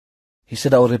He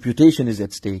said, our reputation is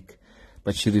at stake.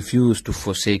 But she refused to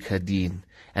forsake her deen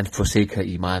and forsake her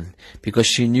iman, because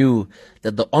she knew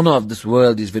that the honor of this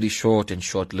world is very short and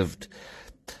short-lived.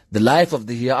 The life of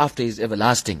the hereafter is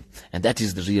everlasting, and that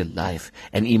is the real life.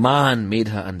 And iman made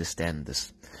her understand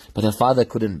this. But her father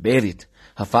couldn't bear it.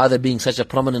 Her father, being such a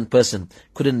prominent person,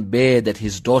 couldn't bear that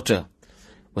his daughter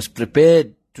was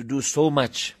prepared to do so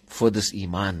much for this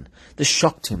iman. This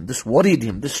shocked him, this worried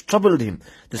him, this troubled him,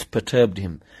 this perturbed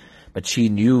him. But she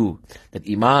knew that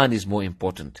iman is more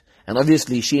important. And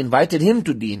obviously she invited him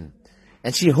to deen.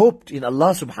 And she hoped in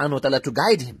Allah subhanahu wa ta'ala to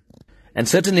guide him. And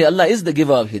certainly Allah is the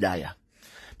giver of hidayah.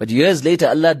 But years later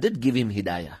Allah did give him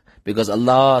hidayah, because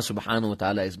Allah subhanahu wa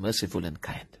ta'ala is merciful and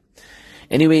kind.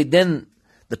 Anyway, then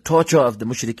the torture of the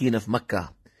mushrikeen of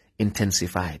Makkah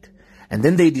intensified. And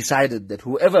then they decided that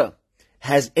whoever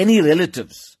has any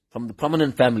relatives from the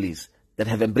prominent families that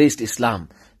have embraced Islam,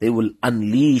 they will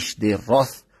unleash their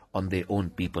wrath on their own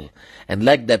people. And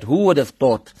like that, who would have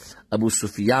thought Abu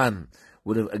Sufyan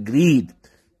would have agreed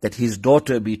that his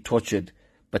daughter be tortured?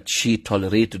 But she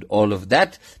tolerated all of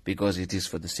that because it is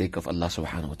for the sake of Allah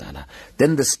subhanahu wa ta'ala.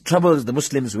 Then the troubles the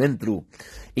Muslims went through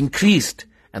increased.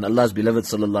 And Allah's beloved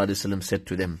sallallahu alaihi wasallam said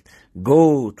to them,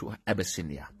 go to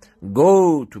Abyssinia.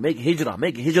 Go to make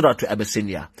hijrah to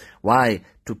Abyssinia. Why?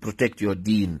 To protect your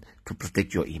deen, to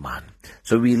protect your iman.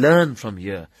 So we learn from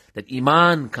here that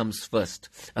iman comes first.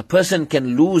 A person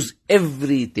can lose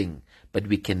everything, but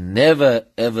we can never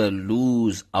ever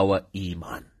lose our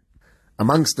iman.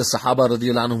 Amongst the Sahaba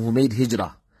radiyallahu anhum who made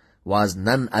hijrah was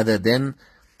none other than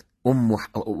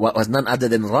Ramla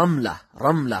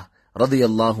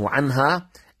radiyallahu anha,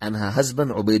 and her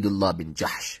husband Ubaidullah bin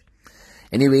Jahsh.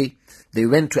 Anyway, they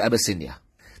went to Abyssinia.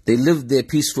 They lived there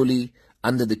peacefully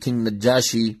under the king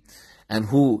Najashi, and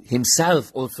who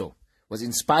himself also was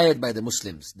inspired by the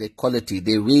Muslims, their quality,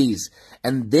 their ways,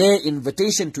 and their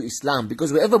invitation to Islam.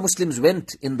 Because wherever Muslims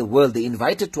went in the world, they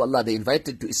invited to Allah, they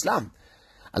invited to Islam.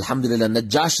 Alhamdulillah,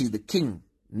 Najashi, the king,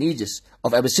 Negus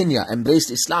of Abyssinia, embraced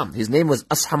Islam. His name was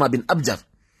Ashama bin Abjar.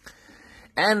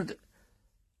 And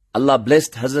Allah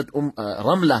blessed Hazrat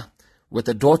Ramla with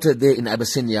a daughter there in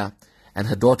Abyssinia, and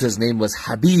her daughter's name was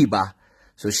Habibah.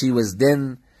 So she was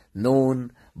then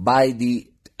known by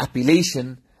the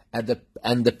appellation and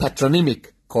the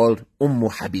patronymic called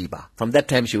Ummu Habibah. From that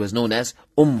time she was known as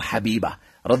Habibah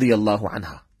radiyallahu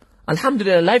anha.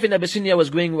 Alhamdulillah, life in Abyssinia was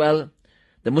going well.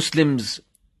 The Muslims,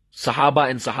 Sahaba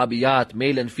and Sahabiyat,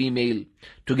 male and female,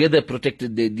 together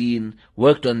protected their deen,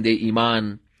 worked on their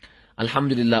iman.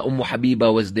 Alhamdulillah, Ummu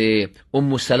Habibah was there.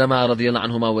 Salama radiyallahu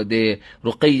anhuma were there.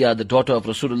 Ruqayya, the daughter of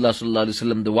Rasulullah sallallahu alaihi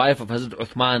wasallam, the wife of Hazrat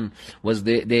Uthman, was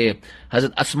there.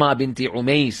 Hazrat Asma binti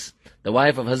Umais, the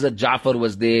wife of Hazrat Ja'far,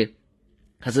 was there.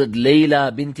 Hazrat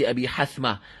Layla binti Abi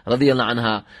Hathma radiyallahu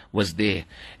anha was there.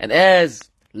 And as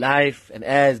life and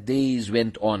as days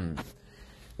went on,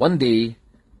 one day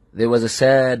there was a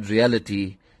sad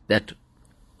reality that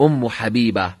Ummu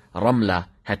Habibah, Ramla,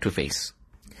 had to face.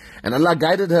 And Allah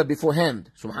guided her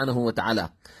beforehand, subhanahu wa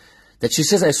ta'ala, that she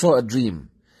says, I saw a dream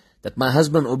that my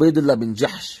husband Ubaidullah bin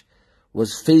Jahsh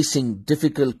was facing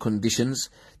difficult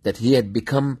conditions, that he had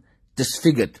become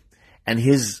disfigured and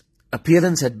his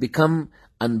appearance had become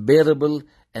unbearable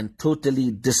and totally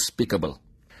despicable.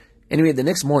 Anyway, the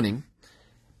next morning,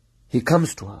 he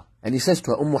comes to her and he says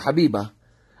to her, Ummu Habibah,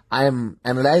 I am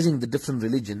analyzing the different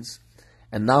religions,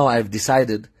 and now I have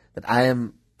decided that I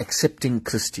am accepting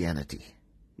Christianity.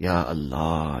 Ya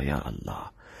Allah, Ya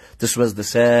Allah. This was the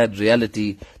sad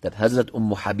reality that Hazrat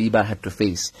Ummu Habibah had to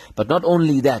face. But not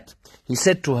only that, he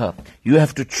said to her, you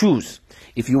have to choose.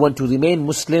 If you want to remain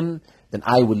Muslim, then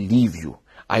I will leave you.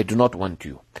 I do not want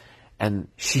you. And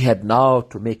she had now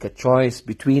to make a choice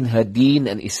between her deen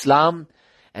and Islam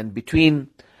and between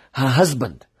her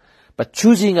husband. But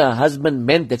choosing her husband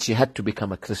meant that she had to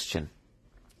become a Christian.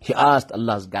 He asked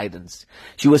Allah's guidance.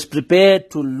 She was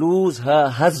prepared to lose her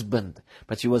husband,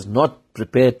 but she was not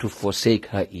prepared to forsake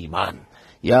her iman.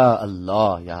 Ya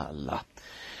Allah, Ya Allah.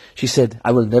 She said,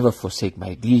 I will never forsake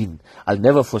my deen. I'll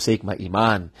never forsake my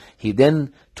iman. He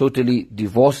then totally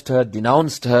divorced her,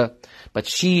 denounced her, but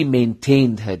she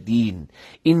maintained her deen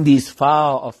in these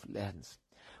far-off lands.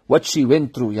 What she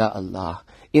went through, Ya Allah,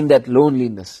 in that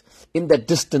loneliness, in that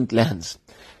distant lands.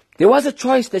 There was a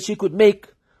choice that she could make.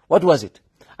 What was it?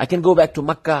 I can go back to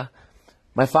Makkah.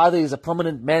 My father is a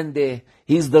prominent man there.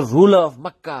 He is the ruler of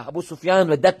Makkah. Abu Sufyan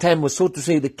at that time was, so to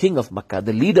say, the king of Makkah,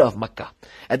 the leader of Makkah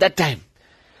at that time.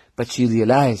 But she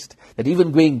realized that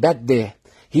even going back there,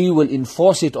 he will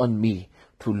enforce it on me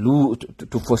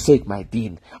to forsake my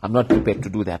deen. I'm not prepared to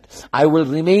do that. I will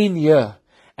remain here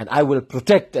and I will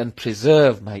protect and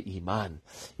preserve my iman.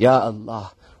 Ya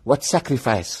Allah, what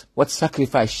sacrifice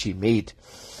she made.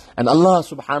 And Allah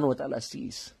subhanahu wa ta'ala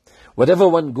sees whatever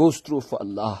one goes through for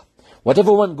Allah,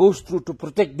 whatever one goes through to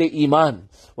protect their iman,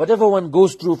 whatever one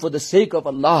goes through for the sake of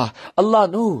Allah, Allah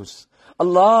knows.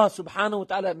 Allah subhanahu wa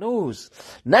ta'ala knows.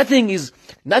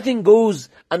 Nothing goes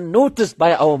unnoticed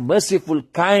by our merciful,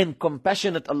 kind,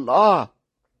 compassionate Allah.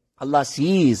 Allah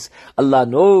sees, Allah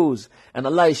knows, and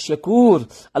Allah is shakur.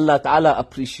 Allah ta'ala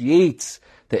appreciates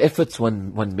the efforts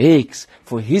one makes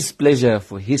for His pleasure,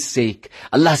 for His sake.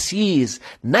 Allah sees.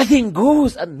 Nothing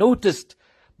goes unnoticed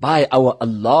by our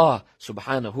Allah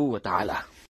subhanahu wa ta'ala.